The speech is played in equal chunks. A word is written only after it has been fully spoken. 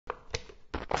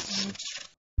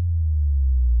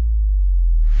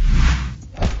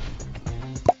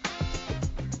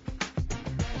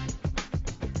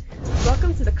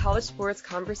Welcome to the College Sports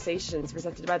Conversations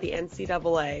presented by the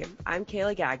NCAA. I'm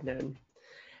Kayla Gagnon.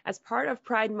 As part of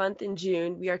Pride Month in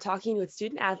June, we are talking with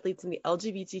student athletes in the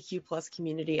LGBTQ plus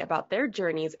community about their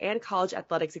journeys and college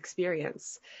athletics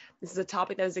experience. This is a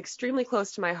topic that is extremely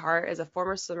close to my heart as a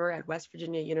former swimmer at West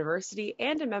Virginia University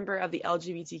and a member of the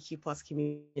LGBTQ plus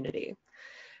community.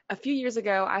 A few years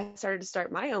ago, I started to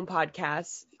start my own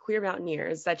podcast, Queer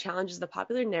Mountaineers, that challenges the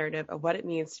popular narrative of what it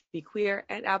means to be queer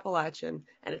and Appalachian,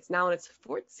 and it's now in its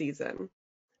 4th season.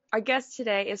 Our guest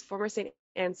today is former Saint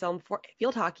Anselm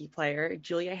field hockey player,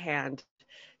 Julia Hand.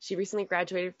 She recently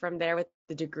graduated from there with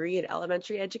a degree in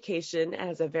elementary education and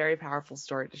has a very powerful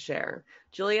story to share.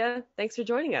 Julia, thanks for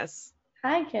joining us.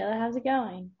 Hi, Kayla. How's it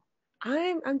going?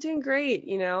 I'm doing great.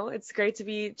 It's great to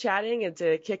be chatting and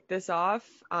to kick this off.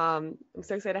 I'm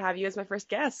so excited to have you as my first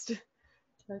guest.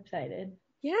 So excited.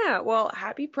 Yeah, well,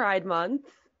 happy Pride Month.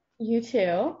 You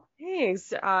too.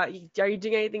 Thanks. Are you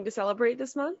doing anything to celebrate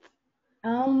this month?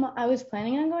 I was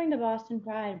planning on going to Boston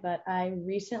Pride, but I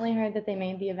recently heard that they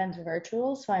made the events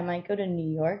virtual, so I might go to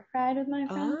New York Pride with my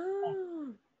friends.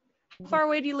 Oh. How far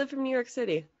away do you live from New York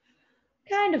City?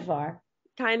 Kind of far.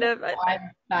 Kind of.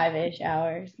 5-ish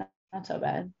hours. Not so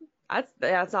bad.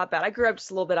 That's not bad. I grew up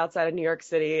just a little bit outside of New York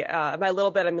City. By a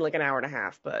little bit, I mean like an hour and a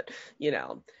half, but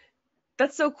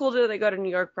that's so cool that they go to New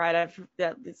York Pride.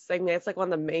 It's like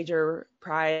one of the major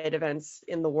Pride events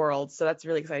in the world, so that's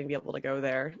really exciting to be able to go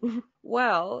there.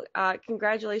 Well,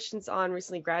 congratulations on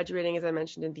recently graduating, as I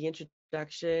mentioned in the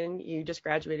introduction. You just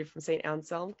graduated from Saint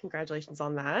Anselm. Congratulations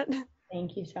on that.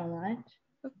 Thank you so much.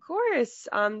 Of course.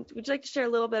 Would you like to share a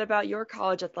little bit about your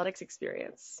college athletics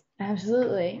experience?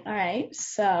 Absolutely. All right.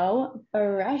 So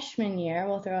freshman year,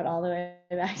 we'll throw it all the way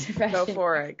back to freshman.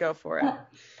 Go for it.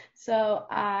 So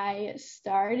I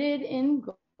started in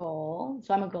goal.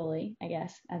 So I'm a goalie, I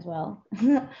guess, as well.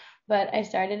 But I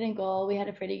started in goal. We had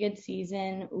a pretty good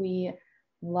season. We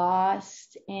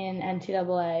lost in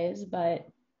NCAAs, but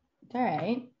it's all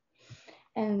right.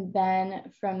 And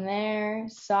then from there,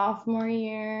 sophomore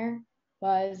year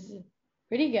was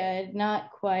pretty good.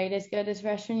 Not quite as good as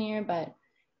freshman year, but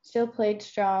still played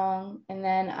strong. And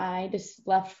then I just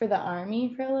left for the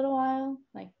Army for a little while,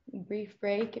 like a brief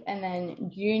break. And then my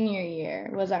junior year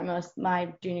was our most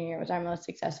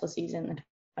successful season, the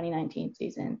 2019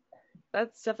 season.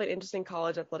 That's definitely an interesting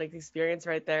college athletics experience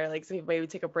right there. Like, so maybe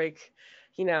take a break,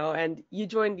 and you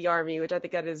joined the Army, which I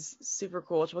think that is super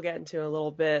cool, which we'll get into in a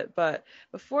little bit. But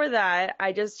before that,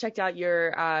 I just checked out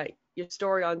your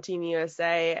story on Team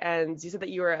USA, and you said that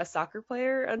you were a soccer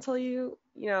player until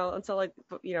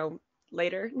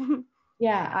later.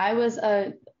 Yeah, I was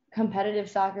a competitive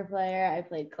soccer player. I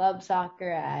played club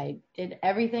soccer. I did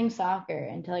everything soccer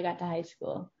until I got to high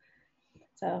school.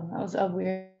 So that was a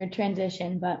weird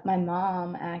transition, but my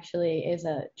mom actually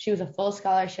she was a full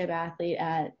scholarship athlete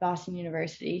at Boston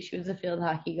University. She was a field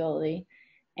hockey goalie,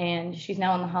 and she's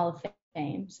now in the Hall of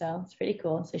Fame. So it's pretty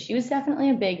cool. So she was definitely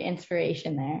a big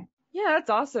inspiration there. Yeah, that's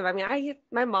awesome. I mean,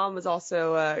 my mom was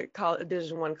also a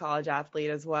Division I college athlete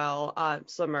as well,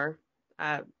 swimmer.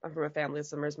 I'm from a family of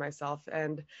swimmers myself,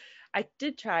 and I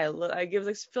did try a little.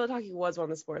 Field hockey was one of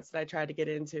the sports that I tried to get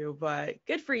into, but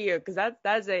good for you, because that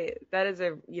is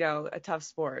a tough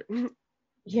sport.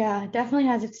 Yeah, it definitely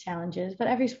has its challenges, but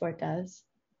every sport does.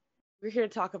 We're here to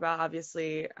talk about,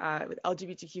 obviously, with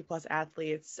LGBTQ plus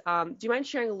athletes. Do you mind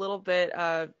sharing a little bit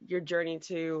of your journey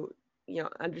to,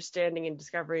 understanding and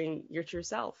discovering your true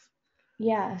self?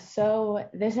 Yeah, so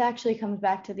this actually comes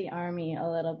back to the Army a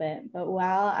little bit, but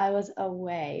while I was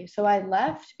away, so I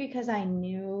left because I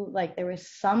knew like there was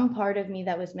some part of me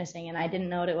that was missing and I didn't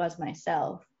know what it was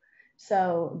myself.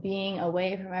 So being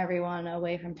away from everyone,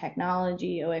 away from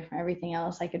technology, away from everything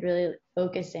else, I could really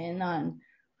focus in on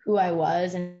who I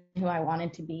was and who I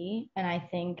wanted to be. And I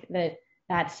think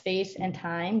that space and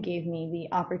time gave me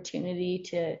the opportunity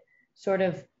to sort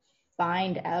of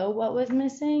find out what was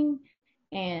missing.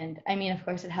 And I mean, of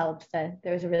course, it helps that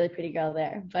there was a really pretty girl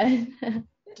there, but it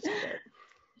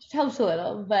helps a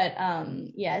little. But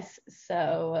yes,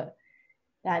 so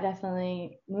that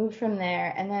definitely moved from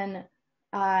there. And then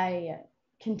I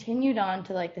continued on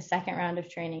to like the second round of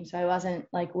training. So I wasn't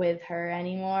like with her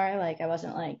anymore. Like I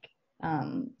wasn't like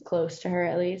close to her,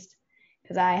 at least,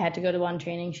 because I had to go to one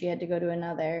training, she had to go to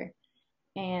another.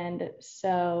 And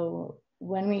so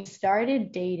when we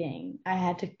started dating,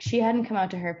 she hadn't come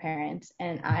out to her parents,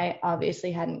 and I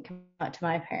obviously hadn't come out to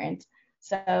my parents.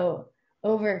 So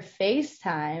over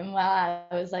FaceTime, while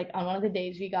I was like on one of the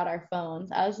days we got our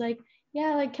phones, I was like,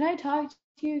 yeah, like, can I talk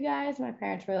to to you guys? My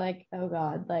parents were like, oh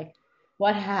God, like,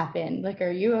 what happened? Like,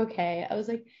 are you okay? I was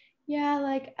like, yeah,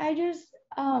 like, I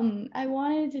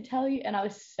wanted to tell you. And I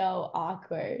was so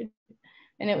awkward.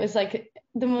 And it was like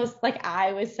the most, like,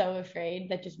 I was so afraid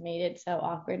that just made it so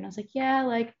awkward. And I was like, yeah,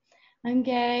 like, I'm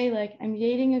gay, like, I'm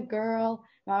dating a girl.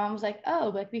 My mom was like,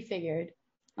 oh, like, we figured.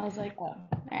 I was like, oh,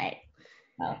 all right.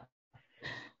 Well,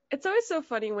 It's always so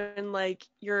funny when like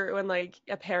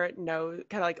a parent knows,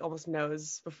 kind of like almost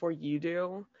knows before you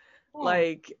do. yeah.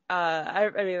 Like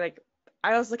I mean like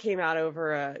I also came out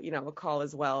over a call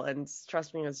as well, and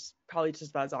trust me, it was probably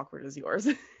just about as awkward as yours.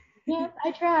 Yeah,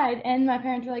 I tried. And my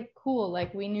parents were like, cool,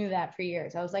 like, we knew that for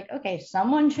years. I was like, okay,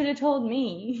 someone should have told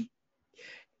me.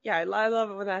 Yeah, I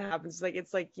love it when that happens. Like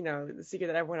it's like, the secret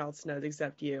that everyone else knows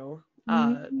except you.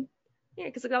 Mhm. Yeah,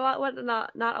 because like a lot what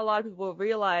not a lot of people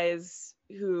realize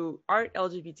who aren't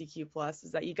LGBTQ plus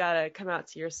is that you gotta come out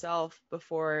to yourself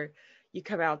before you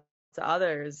come out to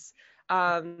others.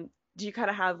 Do you kind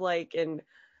of have like a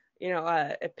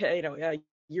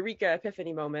eureka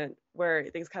epiphany moment where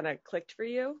things kind of clicked for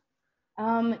you?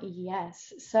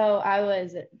 Yes. So I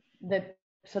was the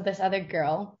so this other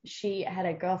girl, she had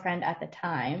a girlfriend at the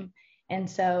time. And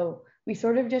so we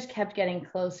sort of just kept getting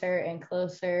closer and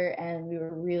closer, and we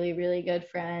were really, really good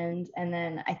friends. And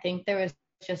then I think there was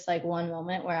just like one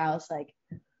moment where I was like,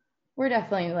 we're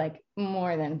definitely like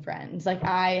more than friends. Like,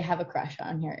 I have a crush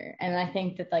on her. And I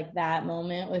think that like that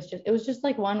moment was just, it was just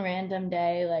like one random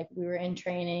day. Like, we were in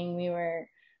training, we were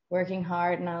working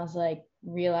hard, and I was like,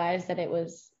 realized that it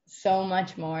was so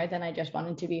much more than I just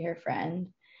wanted to be her friend.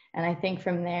 And I think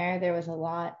from there was a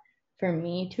lot for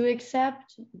me to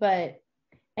accept,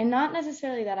 and not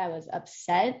necessarily that I was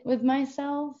upset with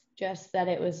myself, just that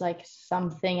it was like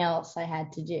something else I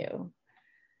had to do.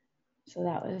 So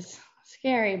that was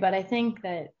scary, but I think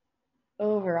that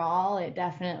overall, it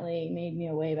definitely made me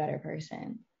a way better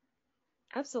person.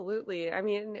 Absolutely. I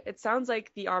mean, it sounds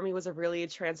like the army was a really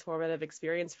transformative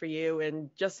experience for you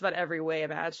in just about every way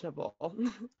imaginable.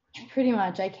 Pretty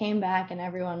much, I came back and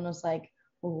everyone was like,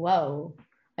 whoa,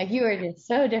 like, you were just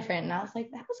so different. And I was like,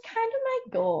 that was kind of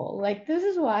my goal. Like, this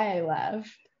is why I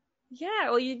left. Yeah,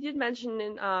 well, you did mention,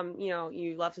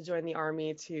 you left to join the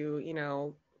army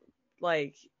to,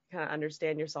 like kind of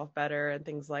understand yourself better and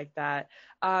things like that.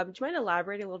 Do you mind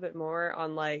elaborating a little bit more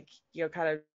on like, kind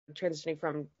of transitioning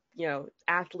from,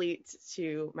 athlete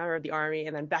to member of the army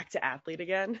and then back to athlete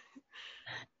again?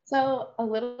 So a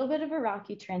little bit of a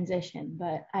rocky transition,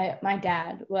 but my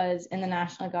dad was in the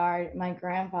National Guard. My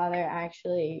grandfather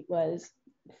actually was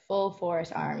full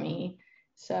force Army.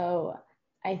 So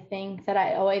I think that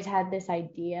I always had this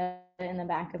idea in the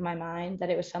back of my mind that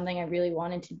it was something I really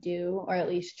wanted to do, or at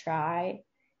least try.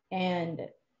 And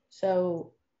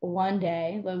so one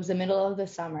day, it was the middle of the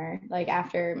summer, like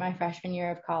after my freshman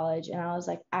year of college, and I was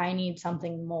like, I need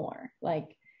something more.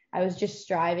 Like, I was just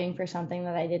striving for something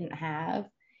that I didn't have.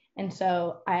 And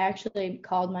so I actually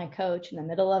called my coach in the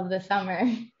middle of the summer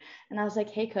and I was like,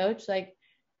 hey, coach, like,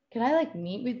 can I like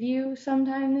meet with you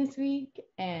sometime this week?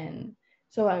 And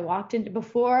so I walked into,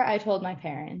 before I told my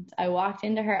parents, I walked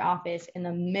into her office in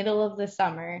the middle of the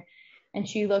summer and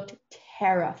she looked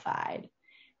terrified.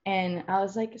 And I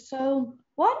was like, so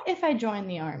what if I join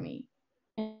the army?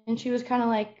 And she was kind of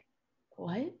like,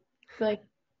 what? Like,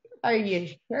 are you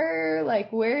sure?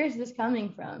 Like, where is this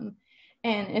coming from?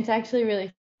 And it's actually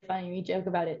really funny. We joke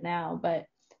about it now, but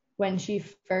when she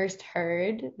first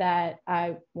heard that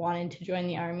I wanted to join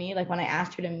the army, like when I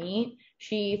asked her to meet,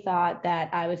 she thought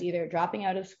that I was either dropping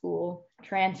out of school,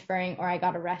 transferring, or I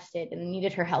got arrested and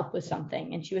needed her help with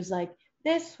something. And she was like,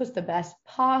 this was the best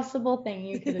possible thing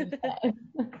you could have said.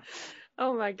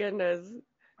 Oh my goodness.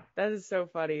 That is so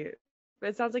funny. But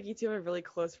it sounds like you two have a really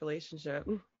close relationship.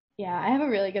 Yeah, I have a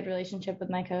really good relationship with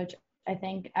my coach. I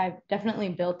think I've definitely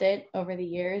built it over the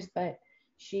years, but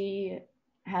she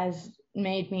has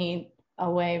made me a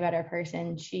way better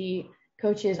person. She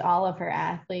coaches all of her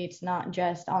athletes, not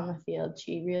just on the field.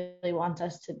 She really wants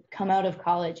us to come out of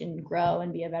college and grow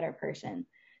and be a better person.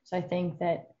 So I think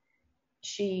that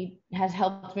she has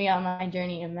helped me on my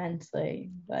journey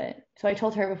immensely. But so I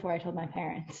told her before I told my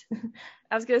parents.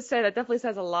 I was gonna say that definitely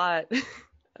says a lot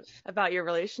about your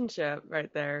relationship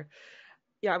right there.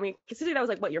 Yeah, I mean, considering that was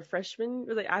like what your freshman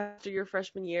was like after your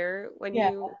freshman year when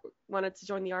Yeah, you wanted to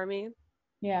join the army.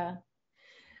 yeah.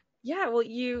 Yeah, well,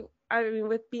 I mean,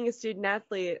 with being a student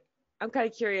athlete, I'm kind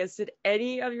of curious, did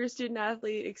any of your student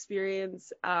athlete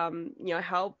experience,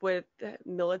 help with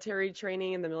military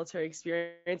training and the military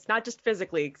experience, not just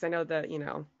physically, because I know that,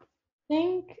 I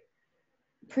think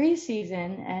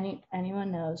preseason,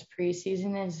 anyone knows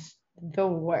preseason is the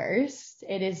worst.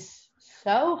 It is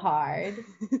so hard.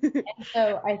 And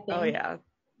so I Oh think, yeah.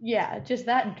 yeah, just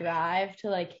that drive to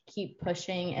like keep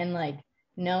pushing and like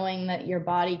knowing that your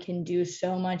body can do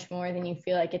so much more than you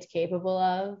feel like it's capable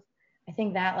of. I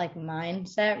think that like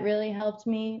mindset really helped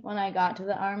me when I got to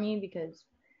the army because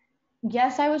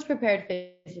yes, I was prepared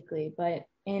physically, but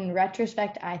in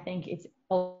retrospect, I think it's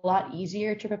a lot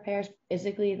easier to prepare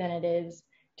physically than it is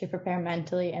to prepare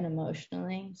mentally and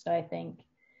emotionally. So I think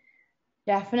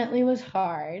definitely was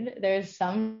hard. There's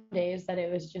some days that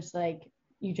it was just like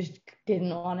you just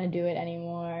didn't want to do it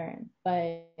anymore,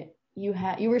 but you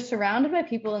were surrounded by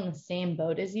people in the same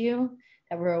boat as you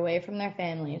that were away from their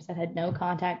families, that had no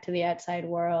contact to the outside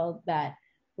world, that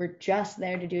were just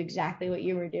there to do exactly what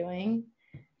you were doing.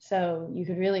 So you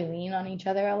could really lean on each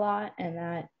other a lot, and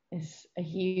that is a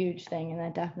huge thing, and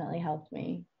that definitely helped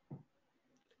me.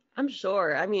 I'm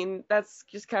sure. I mean, that's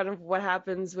just kind of what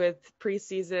happens with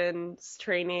preseason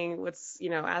training with,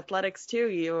 athletics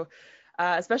too.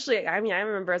 Especially, I mean, I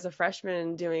remember as a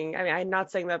freshman I mean, I'm not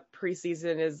saying that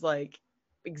preseason is like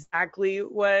exactly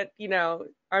what,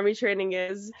 army training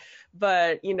is,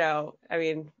 but, I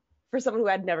mean, for someone who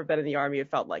had never been in the army, it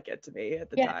felt like it to me at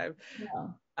the Yeah. time.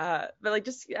 No. But like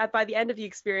just by the end of the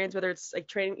experience, whether it's like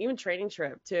training, even training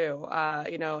trip too,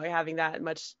 having that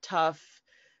much tough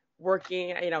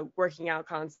working out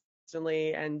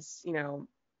constantly, and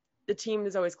the team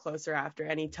is always closer after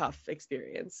any tough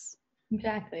experience.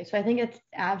 Exactly. So I think it's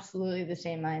absolutely the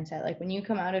same mindset. Like when you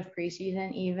come out of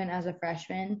preseason, even as a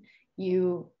freshman,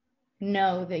 you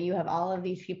know that you have all of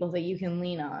these people that you can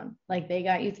lean on. Like they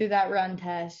got you through that run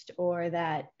test or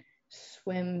that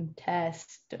swim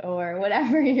test or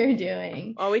whatever you're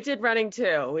doing. Oh, we did running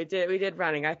too. We did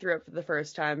running. I threw up for the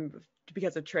first time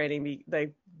because of training,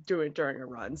 like doing it during a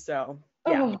run. So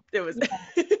yeah, Oh, it was. yeah.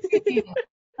 Preseason.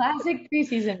 Classic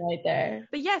preseason right there.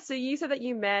 But yeah, so you said that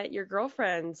you met your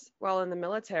girlfriend while in the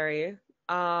military.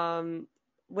 Um,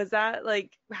 was that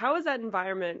like, how was that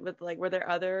environment with like, were there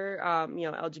other,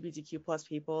 LGBTQ plus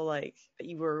people like that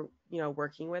you were,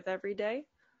 working with every day?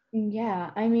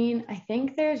 Yeah, I mean, I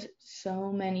think there's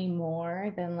so many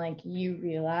more than like you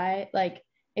realize. Like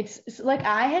it's like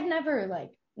I had never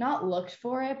like not looked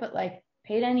for it, but like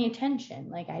paid any attention.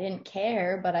 Like I didn't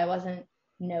care, but I wasn't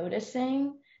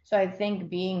noticing. So I think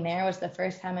being there was the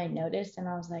first time I noticed and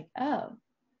I was like, "Oh,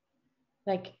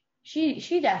 like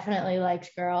she definitely likes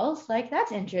girls. Like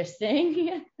that's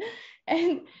interesting."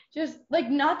 And just like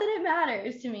not that it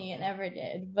matters to me, it never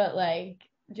did, but like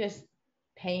just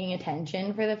paying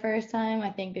attention for the first time, I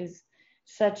think is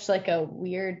such like a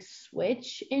weird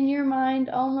switch in your mind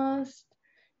almost.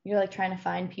 You're like trying to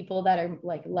find people that are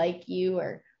like you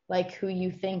or like who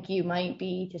you think you might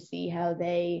be to see how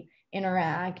they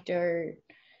interact or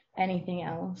anything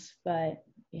else. But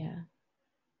yeah.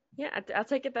 Yeah, I'll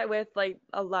take it that with like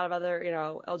a lot of other,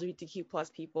 LGBTQ plus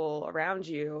people around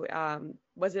you,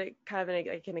 was it kind of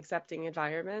like an accepting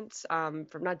environment, from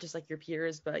not just like your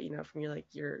peers, but from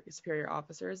your superior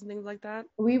officers and things like that?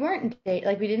 We weren't date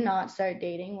like we did not start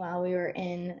dating while we were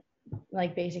in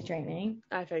like basic training.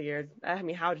 I figured. I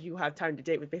mean, how do you have time to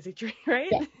date with basic training, right?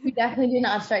 Yeah, we definitely did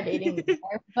not start dating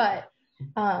there. But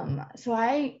so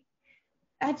I'd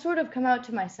sort of come out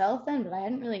to myself then, but I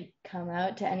hadn't really come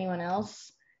out to anyone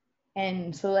else.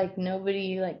 And so like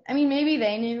nobody like I mean maybe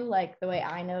they knew like the way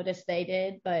I noticed they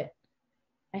did, but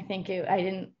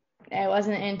it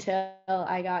wasn't until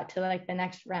I got to like the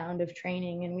next round of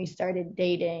training and we started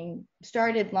dating,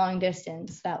 started long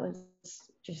distance. That was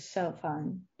just so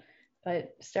fun.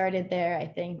 But started there, I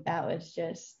think that was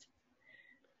just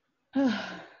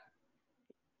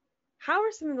How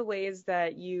are some of the ways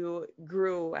that you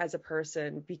grew as a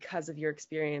person because of your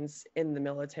experience in the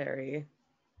military?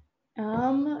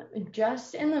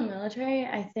 just in the military,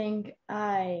 I think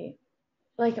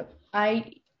like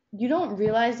I you don't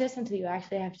realize this until you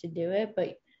actually have to do it,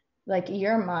 but like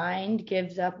your mind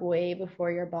gives up way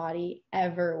before your body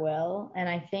ever will. And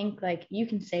I think like you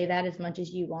can say that as much as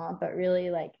you want, but really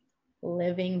like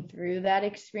living through that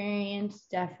experience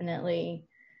definitely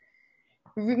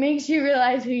makes you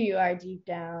realize who you are deep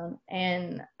down.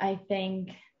 And I think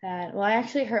that, well, I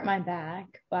actually hurt my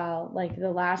back while like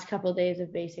the last couple of days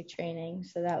of basic training.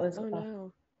 So that was, Oh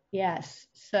no. yes.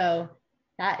 So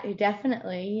that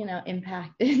definitely,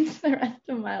 impacted the rest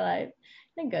of my life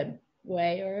in a good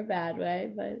way or a bad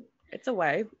way. But It's a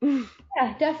way.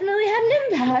 yeah, definitely had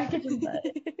an impact.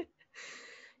 But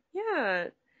Yeah.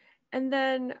 And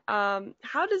then,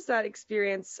 how does that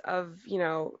experience of,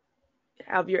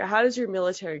 how does your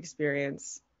military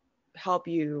experience help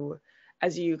you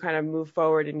as you kind of move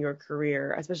forward in your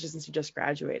career, especially since you just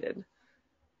graduated?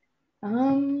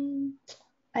 um,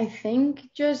 I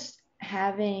think just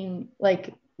having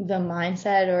like the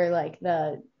mindset or like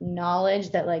the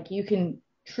knowledge that like you can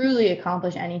truly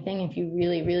accomplish anything if you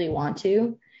really, really want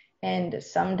to. And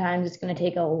sometimes it's going to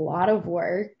take a lot of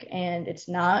work and it's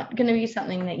not going to be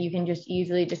something that you can just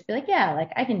easily just be like, yeah,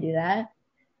 like I can do that.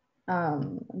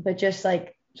 But just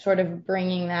like sort of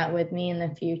bringing that with me in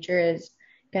the future is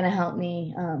going to help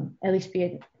me at least be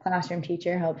a classroom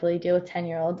teacher, hopefully deal with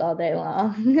 10-year-olds all day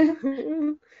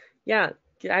long. Yeah.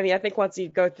 I mean, I think once you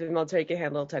go through the military, you can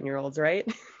handle 10-year-olds,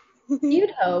 right?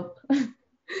 You'd hope.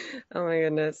 Oh my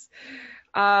goodness.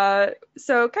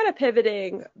 So kind of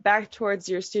pivoting back towards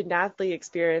your student athlete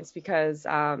experience because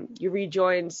you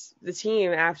rejoined the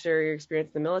team after your experience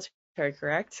in the military,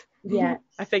 correct? Yes.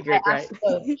 I I figured, right? asked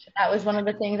coach. That was one of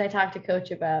the things I talked to coach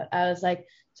about. I was like,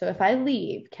 so if I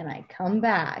leave, can I come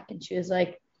back? And she was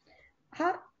like,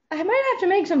 I, I might have to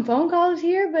make some phone calls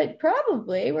here, but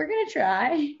probably we're gonna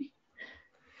try.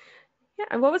 Yeah,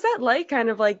 and what was that like, kind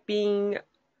of like being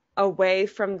away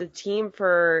from the team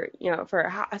for,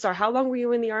 sorry, how long were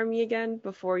you in the army again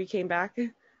before you came back?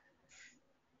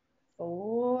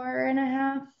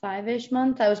 4.5, 5-ish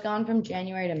months. I was gone from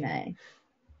January to May.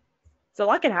 So a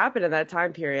lot can happen in that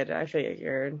time period, I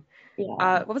figured.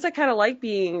 Yeah. What was that kind of like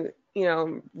being,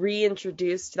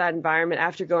 reintroduced to that environment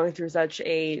after going through such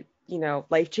a,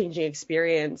 life-changing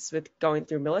experience with going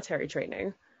through military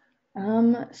training?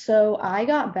 So I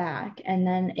got back and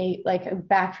then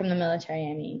back from the military,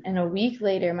 I mean, and a week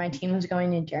later my team was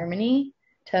going to Germany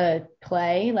to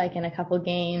play like in a couple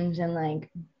games and like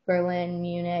Berlin,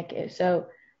 Munich. So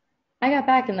I got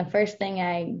back and the first thing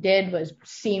I did was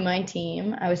see my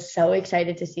team. I was so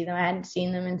excited to see them. I hadn't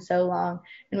seen them in so long.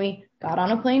 And we got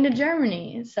on a plane to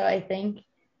Germany. So I think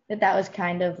that was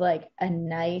kind of like a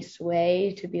nice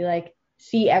way to be like,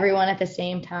 see everyone at the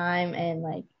same time and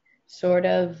like sort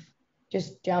of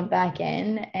just jump back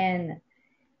in. And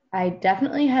I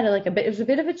definitely had it was a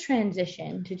bit of a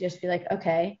transition to just be like,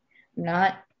 okay, I'm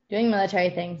not doing military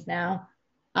things now.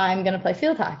 I'm going to play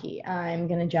field hockey. I'm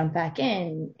going to jump back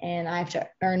in and I have to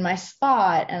earn my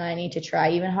spot and I need to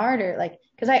try even harder. Like,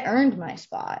 because I earned my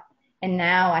spot and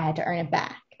now I had to earn it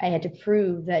back. I had to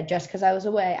prove that just because I was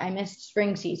away, I missed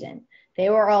spring season. They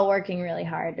were all working really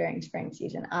hard during spring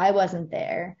season. I wasn't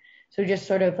there. So just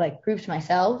sort of like prove to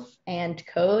myself and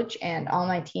coach and all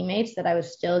my teammates that I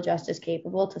was still just as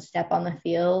capable to step on the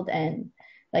field and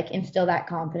like instill that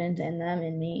confidence in them,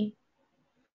 in me.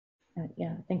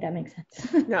 Yeah, I think that makes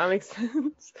sense. No, it makes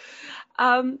sense.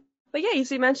 Um, but yeah,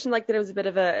 so you mentioned like that it was a bit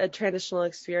of a transitional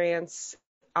experience.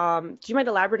 Do you mind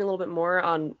elaborating a little bit more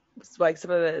on like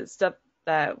some of the stuff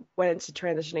that went into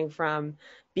transitioning from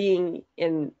being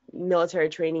in military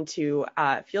training to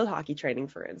field hockey training,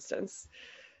 for instance?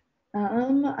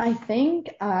 I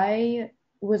think I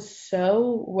was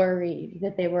so worried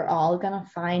that they were all gonna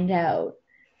find out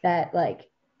that like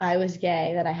I was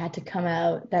gay, that I had to come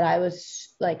out, that I was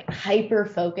like hyper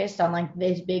focused on like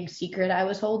this big secret I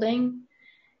was holding.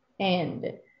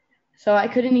 And so I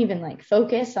couldn't even like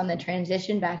focus on the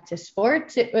transition back to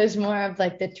sports. It was more of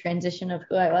like the transition of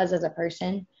who I was as a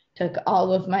person took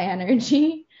all of my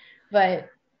energy. But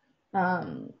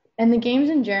and the games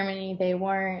in Germany, they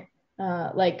weren't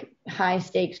like high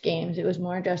stakes games. It was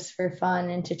more just for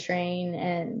fun and to train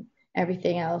and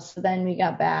everything else. So then we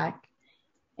got back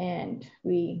and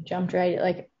we jumped right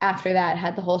like after that,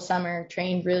 had the whole summer,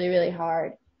 trained really, really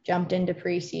hard, jumped into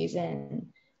preseason.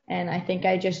 And I think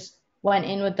I just went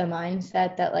in with the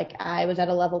mindset that like I was at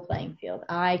a level playing field.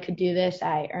 I could do this.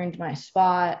 I earned my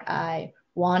spot. I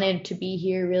wanted to be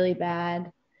here really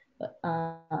bad.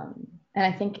 And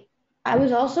I think I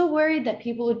was also worried that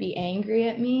people would be angry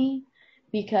at me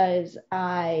because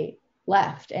I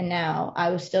left and now I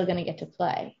was still going to get to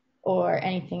play or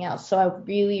anything else. So I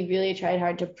really, really tried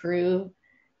hard to prove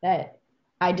that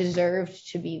I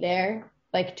deserved to be there,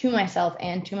 like to myself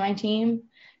and to my team,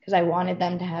 because I wanted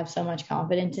them to have so much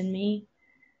confidence in me.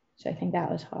 So I think that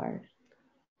was hard.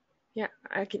 Yeah,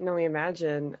 I can only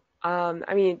imagine.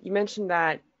 I mean, you mentioned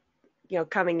that,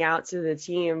 coming out to the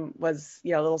team was, a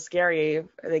little scary.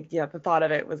 I think, the thought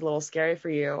of it was a little scary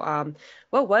for you.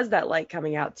 What was that like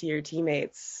coming out to your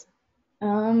teammates?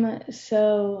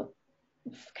 So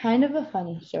kind of a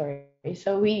funny story.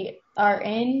 So I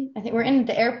think we're in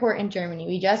the airport in Germany.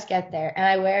 We just get there and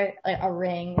I wear like a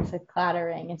ring. It's a claddagh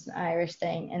ring. It's an Irish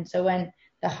thing. And so when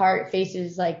the heart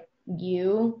faces like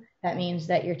you, that means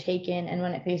that you're taken. And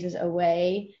when it faces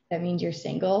away, that means you're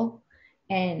single.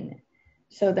 And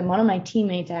so then one of my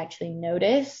teammates actually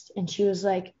noticed and she was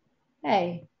like,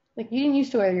 hey, like you didn't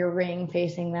used to wear your ring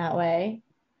facing that way.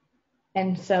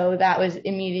 And so that was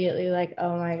immediately like,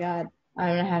 oh my God,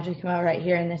 I'm gonna have to come out right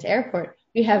here in this airport.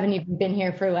 we haven't even been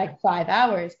here for like 5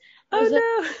 hours. I was like,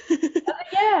 Oh no.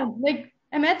 yeah, like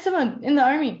I met someone in the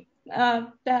army.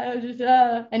 That was just,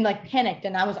 and like panicked,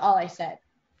 and that was all I said.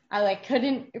 I like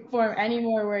couldn't form any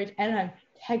more words, and I'm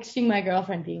texting my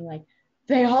girlfriend, being like,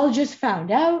 "They all just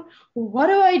found out. What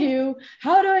do I do?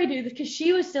 How do I do this?" Because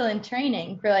she was still in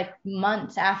training for like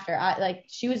months after.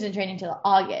 She was in training till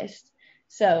August,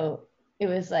 so it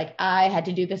was like I had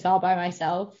to do this all by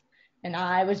myself, and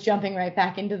I was jumping right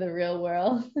back into the real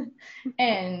world,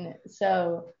 and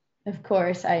so of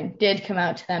course, I did come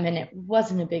out to them and it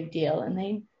wasn't a big deal and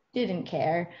they didn't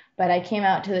care. But I came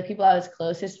out to the people I was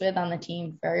closest with on the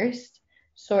team first,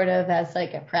 sort of as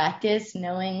like a practice,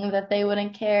 knowing that they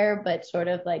wouldn't care, but sort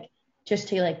of like just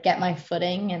to like get my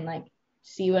footing and like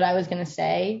see what I was going to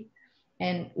say.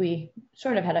 And we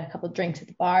sort of had a couple drinks at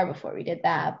the bar before we did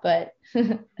that, but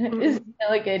it was still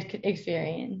a good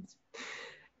experience.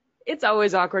 It's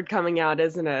always awkward coming out,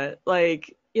 isn't it?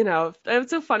 Like,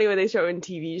 it's so funny when they show it in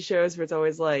TV shows where it's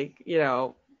always like,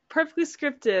 perfectly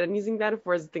scripted and using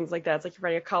metaphors and things like that. It's like you're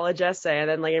writing a college essay, and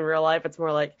then like in real life, it's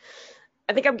more like,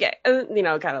 I think I'm gay,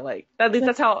 kind of like. At least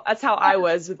that's how I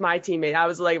was with my teammate. I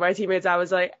was like my teammates. I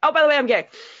was like, oh, by the way, I'm gay,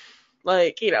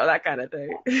 like that kind of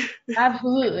thing.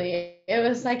 Absolutely. It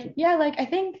was like, yeah, like I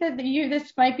think that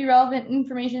this might be relevant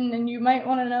information and you might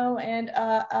want to know. And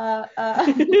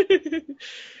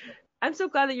I'm so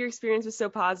glad that your experience was so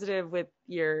positive with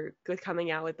coming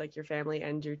out with like your family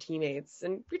and your teammates,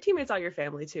 and your teammates are your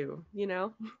family too.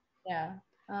 Yeah.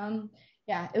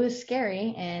 Yeah, it was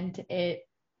scary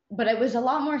but it was a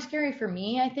lot more scary for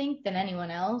me, I think, than anyone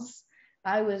else.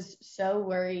 I was so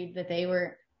worried that they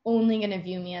were only going to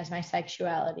view me as my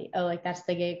sexuality. Oh, like that's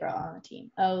the gay girl on the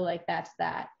team. Oh, like that's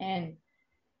that. And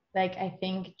like I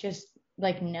think just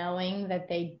like knowing that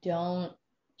they don't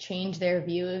change their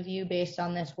view of you based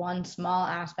on this one small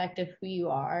aspect of who you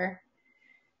are,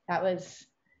 that was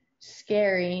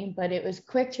scary, but it was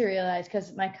quick to realize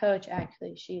because my coach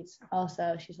actually, she's a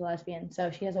lesbian, so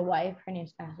she has a wife. Her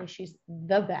name's Ashley. She's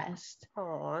the best.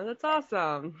 Oh, that's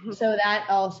awesome. So that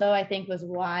also I think was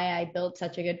why I built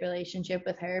such a good relationship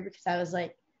with her, because I was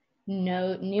like,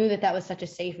 no, knew that that was such a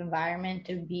safe environment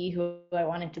to be who I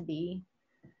wanted to be.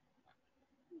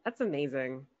 That's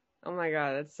amazing. Oh my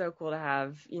God, that's so cool to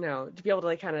have, to be able to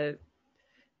like kind of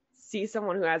see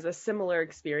someone who has a similar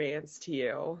experience to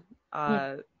you.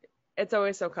 Yeah. It's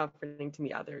always so comforting to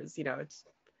meet others, it's,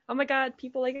 oh my God,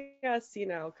 people like us,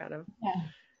 kind of.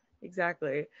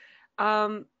 Exactly.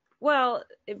 Um, well,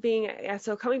 it being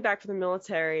so coming back from the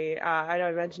military, I know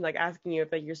I mentioned like asking you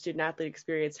if like your student athlete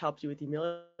experience helped you with your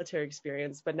military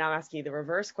experience, but now asking you the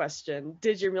reverse question: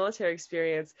 did your military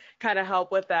experience kind of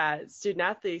help with that student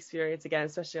athlete experience again,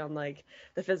 especially on like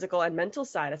the physical and mental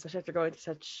side, especially after going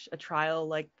through such a trial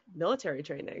like military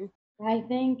training? I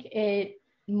think it,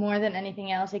 more than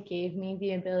anything else, it gave me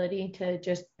the ability to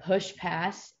just push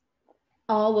past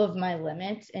all of my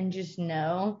limits and just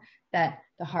know that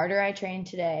the harder I train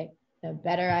today, the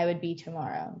better I would be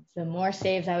tomorrow. The more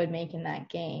saves I would make in that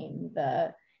game,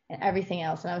 and everything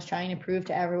else. And I was trying to prove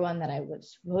to everyone that I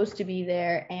was supposed to be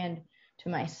there, and to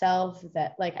myself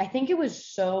that like I think it was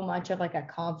so much of like a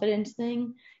confidence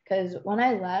thing, because when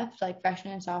I left like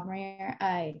freshman and sophomore year,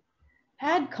 I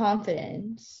had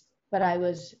confidence, but I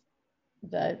was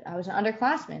an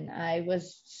underclassman. I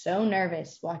was so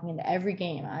nervous walking into every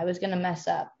game. I was going to mess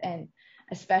up. And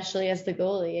especially as the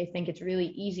goalie, I think it's really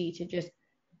easy to just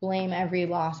blame every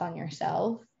loss on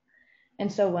yourself.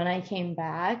 And so when I came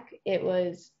back, it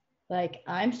was like,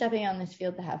 I'm stepping on this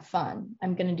field to have fun.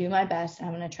 I'm going to do my best. I'm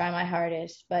going to try my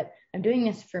hardest, but I'm doing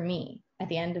this for me at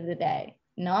the end of the day,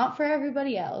 not for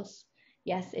everybody else.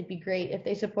 Yes, it'd be great if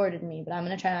they supported me, but I'm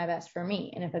going to try my best for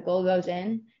me. And if a goal goes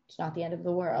in, it's not the end of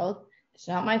the world. It's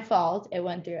not my fault. It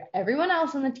went through everyone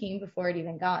else on the team before it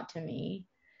even got to me.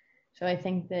 So I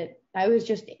think that I was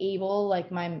just able,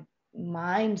 like my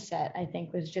mindset, I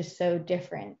think, was just so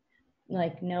different,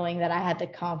 like knowing that I had the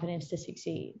confidence to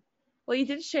succeed. Well, you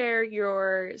did share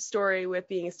your story with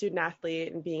being a student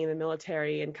athlete and being in the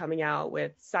military and coming out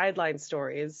with sideline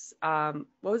stories. What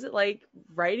was it like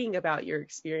writing about your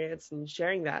experience and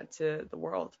sharing that to the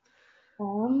world?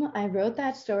 I wrote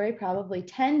that story probably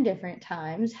 10 different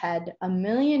times, had a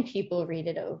million people read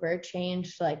it over,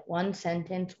 changed like one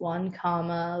sentence, one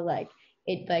comma, like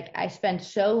I spent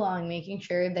so long making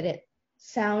sure that it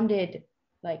sounded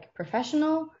like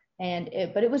professional,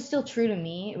 but it was still true to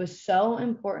me. It was so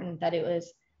important that it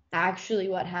was actually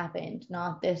what happened,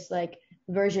 not this like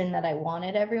version that I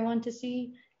wanted everyone to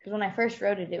see. Because when I first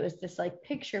wrote it, it was this like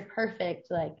picture perfect,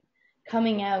 like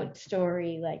coming out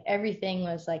story, like everything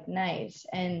was like nice.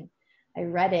 And I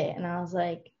read it and I was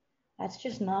like, that's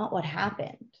just not what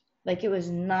happened. Like, it was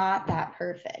not that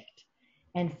perfect.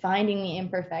 And finding the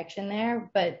imperfection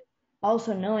there, but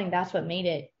also knowing that's what made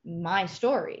it my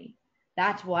story.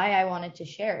 That's why I wanted to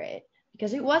share it,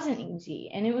 because it wasn't easy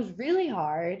and it was really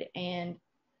hard. And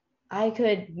I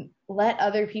could let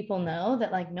other people know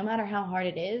that, like, no matter how hard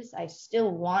it is, I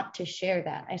still want to share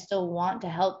that. I still want to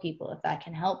help people if that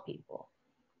can help people.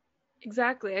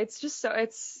 Exactly.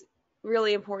 It's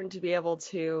really important to be able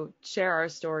to share our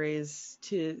stories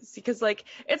to see, because like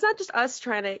it's not just us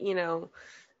trying to,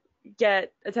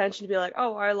 get attention to be like,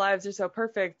 oh, our lives are so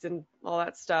perfect and all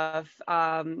that stuff.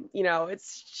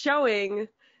 It's showing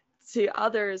to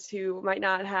others who might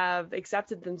not have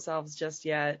accepted themselves just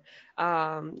yet,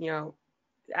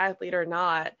 athlete or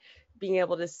not, being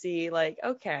able to see like,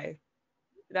 okay,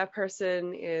 that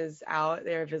person is out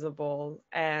there visible,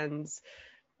 and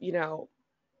you know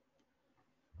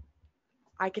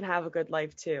I can have a good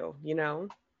life too.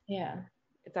 Yeah,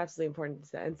 It's absolutely important to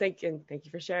say. And thank you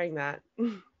for sharing that.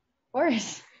 of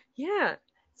course. Yeah.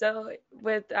 So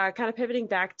with kind of pivoting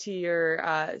back to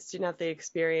your student athlete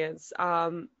experience,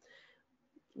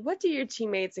 what do your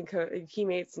teammates and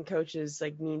coaches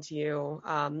like mean to you,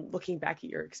 looking back at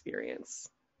your experience?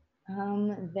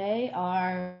 They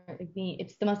are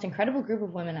it's the most incredible group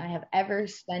of women I have ever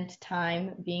spent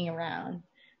time being around.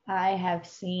 I have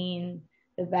seen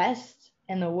the best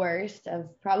and the worst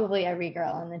of probably every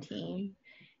girl on the team.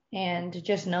 And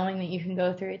just knowing that you can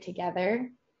go through it together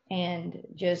and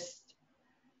just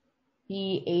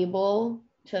be able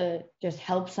to just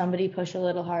help somebody push a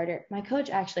little harder. My coach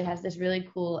actually has this really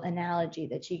cool analogy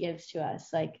that she gives to us,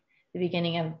 like the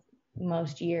beginning of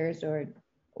most years or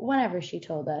whenever she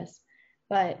told us.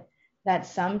 But that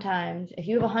sometimes if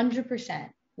you have 100%,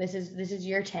 this is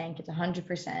your tank, it's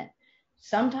 100%.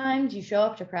 Sometimes you show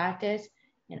up to practice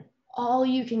and all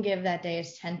you can give that day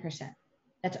is 10%.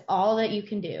 That's all that you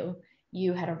can do.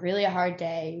 You had a really hard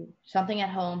day, something at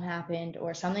home happened,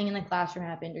 or something in the classroom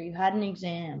happened, or you had an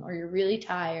exam, or you're really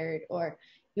tired, or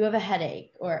you have a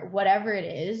headache, or whatever it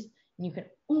is, and you can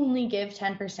only give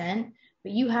 10%,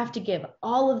 but you have to give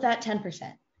all of that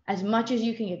 10%, as much as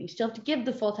you can give. You still have to give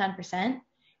the full 10%.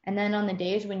 And then on the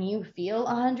days when you feel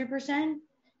 100%,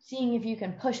 seeing if you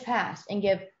can push past and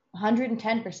give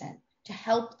 110% to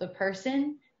help the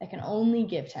person that can only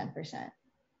give 10%,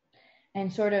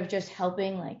 and sort of just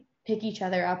helping like pick each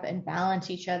other up and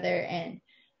balance each other, and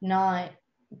not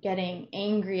getting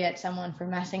angry at someone for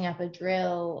messing up a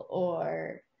drill,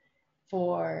 or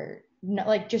for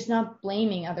like just not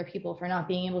blaming other people for not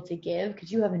being able to give,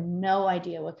 because you have no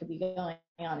idea what could be going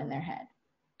on in their head.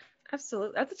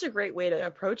 Absolutely. That's such a great way to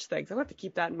approach things. I have to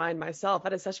keep that in mind myself.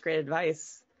 That is such great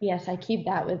advice. Yes, I keep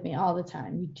that with me all the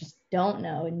time. You just don't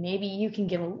know, and maybe you can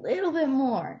give a little bit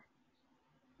more.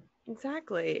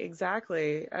 Exactly.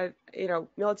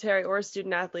 Military or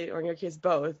student athlete, or in your case,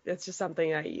 both. It's just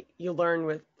something that you learn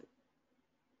with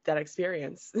that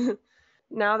experience.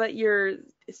 Now that your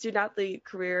student athlete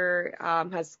career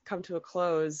has come to a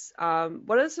close,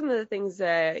 what are some of the things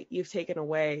that you've taken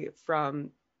away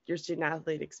from your student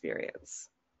athlete experience?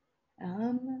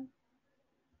 um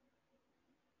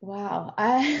wow,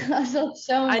 I so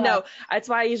I much. know. That's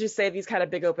why I usually say these kind of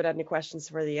big open-ended questions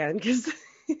for the end, because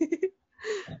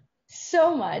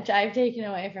So much I've taken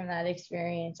away from that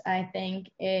experience. I think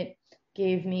it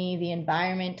gave me the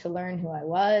environment to learn who I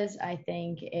was. I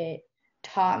think it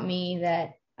taught me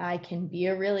that I can be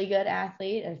a really good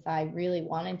athlete if I really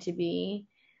wanted to be.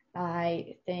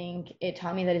 I think it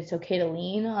taught me that it's okay to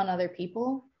lean on other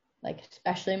people, like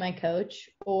especially my coach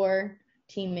or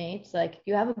teammates. Like, if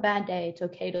you have a bad day, it's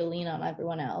okay to lean on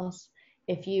everyone else.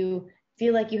 If you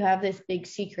feel like you have this big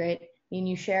secret and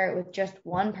you share it with just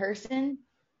one person,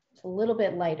 it's a little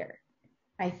bit lighter.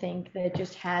 I think that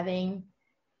just having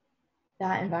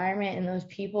that environment and those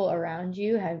people around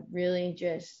you have really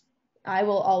just, I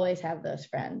will always have those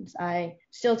friends. I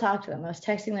still talk to them. I was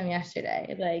texting them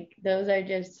yesterday. Like, those are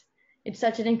just, it's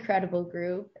such an incredible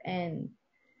group. And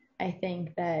I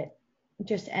think that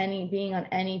just being on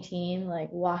any team,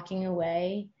 like walking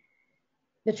away,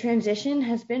 the transition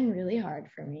has been really hard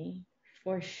for me,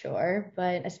 for sure.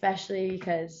 But especially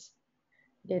because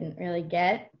didn't really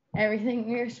get everything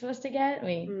we were supposed to get.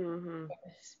 hmm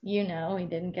We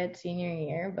didn't get senior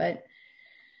year, but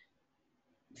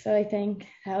so I think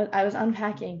I was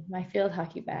unpacking my field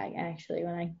hockey bag actually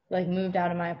when I like moved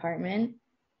out of my apartment,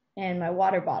 and my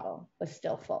water bottle was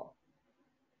still full.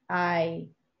 I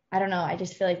I don't know. I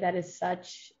just feel like that is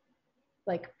such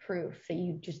like proof that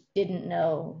you just didn't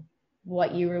know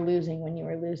what you were losing when you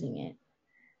were losing it.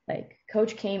 Like,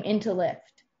 coach came into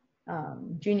lift,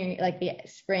 junior, like the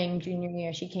spring junior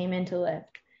year, she came into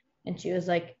lift and she was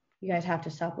like, you guys have to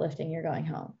stop lifting, you're going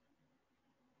home.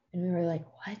 And we were like,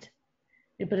 what?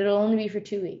 But it'll only be for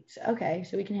 2 weeks. Okay,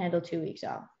 so we can handle 2 weeks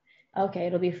off. Okay,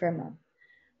 it'll be for a month.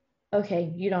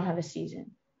 Okay, you don't have a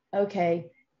season.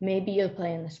 Okay, maybe you'll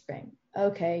play in the spring.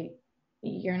 Okay,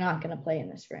 you're not going to play in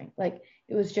the spring. Like,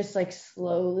 it was just like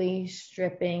slowly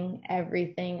stripping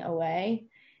everything away.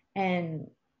 And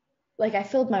like, I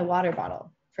filled my water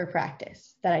bottle for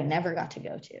practice that I never got to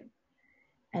go to.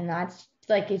 And that's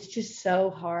like, it's just so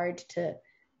hard to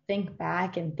think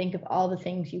back and think of all the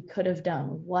things you could have done.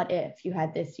 What if you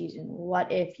had this season?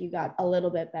 What if you got a little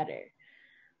bit better?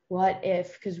 What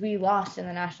if, because we lost in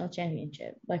the national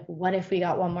championship, like, what if we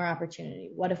got one more opportunity?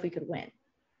 What if we could win?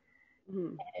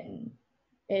 Mm-hmm. And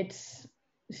it's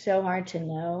so hard to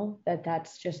know that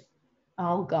that's just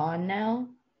all gone now.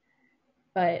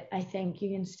 But I think you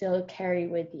can still carry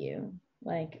with you,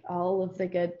 like, all of the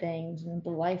good things and the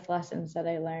life lessons that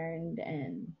I learned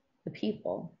and the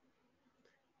people.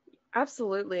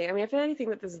 Absolutely. I mean, if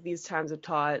anything that these times have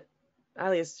taught, at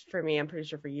least for me, I'm pretty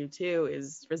sure for you too,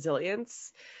 is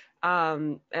resilience,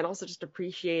 and also just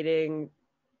appreciating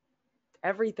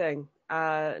everything,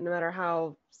 no matter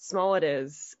how small it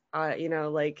is.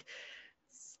 Like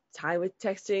time with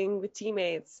texting with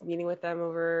teammates, meeting with them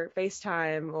over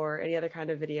FaceTime or any other kind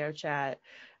of video chat.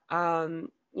 I'm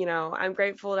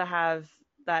grateful to have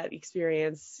that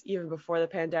experience even before the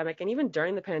pandemic and even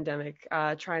during the pandemic,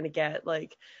 trying to get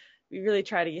we really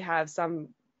try to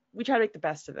we try to make the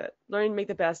best of it, learn to make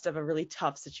the best of a really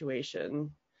tough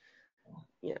situation,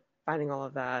 finding all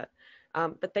of that.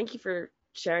 But thank you for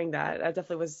sharing that. That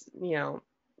definitely was,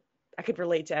 I could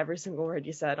relate to every single word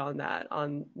you said on that,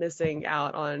 on missing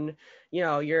out on,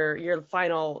 your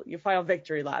final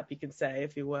victory lap, you can say,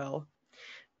 if you will.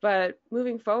 But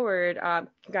moving forward,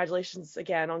 congratulations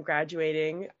again on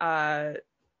graduating.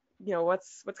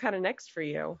 What's kind of next for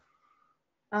you?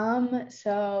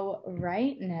 So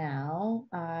right now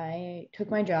I took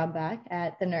my job back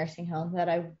at the nursing home that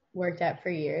I worked at for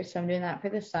years. So I'm doing that for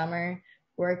the summer,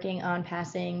 working on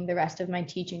passing the rest of my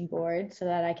teaching board so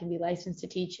that I can be licensed to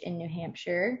teach in New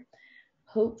Hampshire.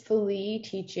 Hopefully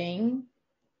teaching,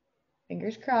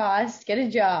 fingers crossed, get a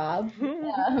job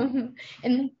in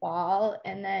the fall.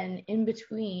 And then in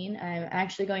between, I'm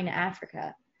actually going to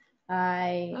Africa.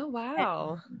 Oh,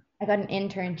 wow. I got an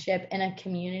internship in a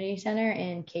community center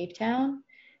in Cape Town,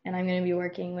 and I'm going to be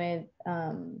working with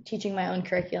teaching my own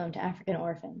curriculum to African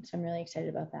orphans. So I'm really excited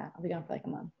about that. I'll be gone for like a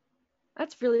month.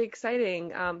 That's really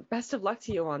exciting. Best of luck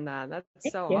to you on that.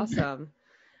 That's so awesome.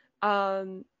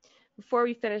 Before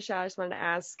we finish out, I just wanted to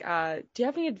ask, do you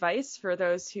have any advice for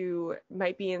those who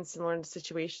might be in similar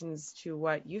situations to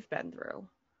what you've been through?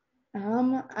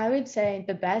 I would say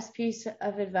the best piece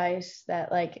of advice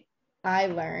that I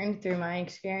learned through my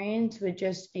experience would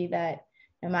just be that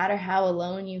no matter how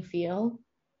alone you feel,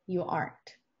 you aren't.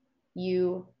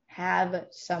 You have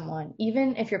someone.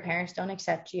 Even if your parents don't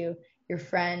accept you, your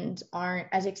friends aren't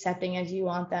as accepting as you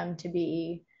want them to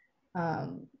be.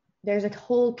 There's a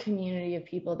whole community of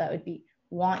people that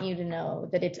want you to know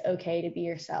that it's okay to be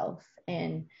yourself.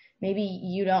 And maybe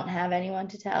you don't have anyone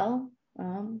to tell.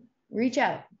 Reach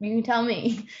out. You can tell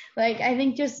me. I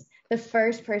think just the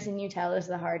first person you tell is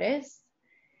the hardest.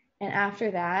 And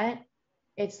after that,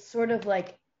 it's sort of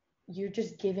like you're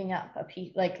just giving up a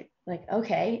piece,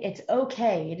 okay, it's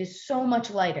okay. It is so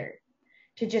much lighter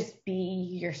to just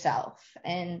be yourself.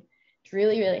 And it's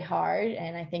really, really hard.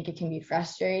 And I think it can be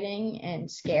frustrating and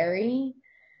scary,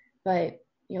 but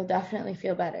you'll definitely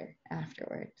feel better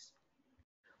afterwards.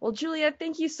 Well, Julia,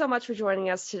 thank you so much for joining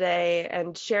us today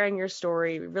and sharing your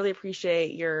story. We really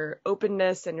appreciate your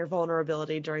openness and your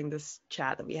vulnerability during this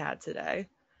chat that we had today.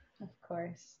 Of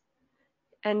course.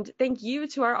 And thank you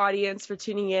to our audience for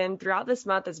tuning in throughout this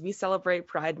month as we celebrate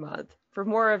Pride Month. For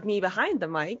more of me behind the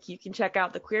mic, you can check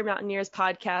out the Queer Mountaineers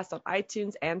podcast on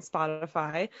iTunes and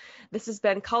Spotify. This has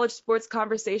been College Sports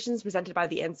Conversations presented by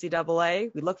the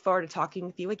NCAA. We look forward to talking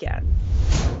with you again.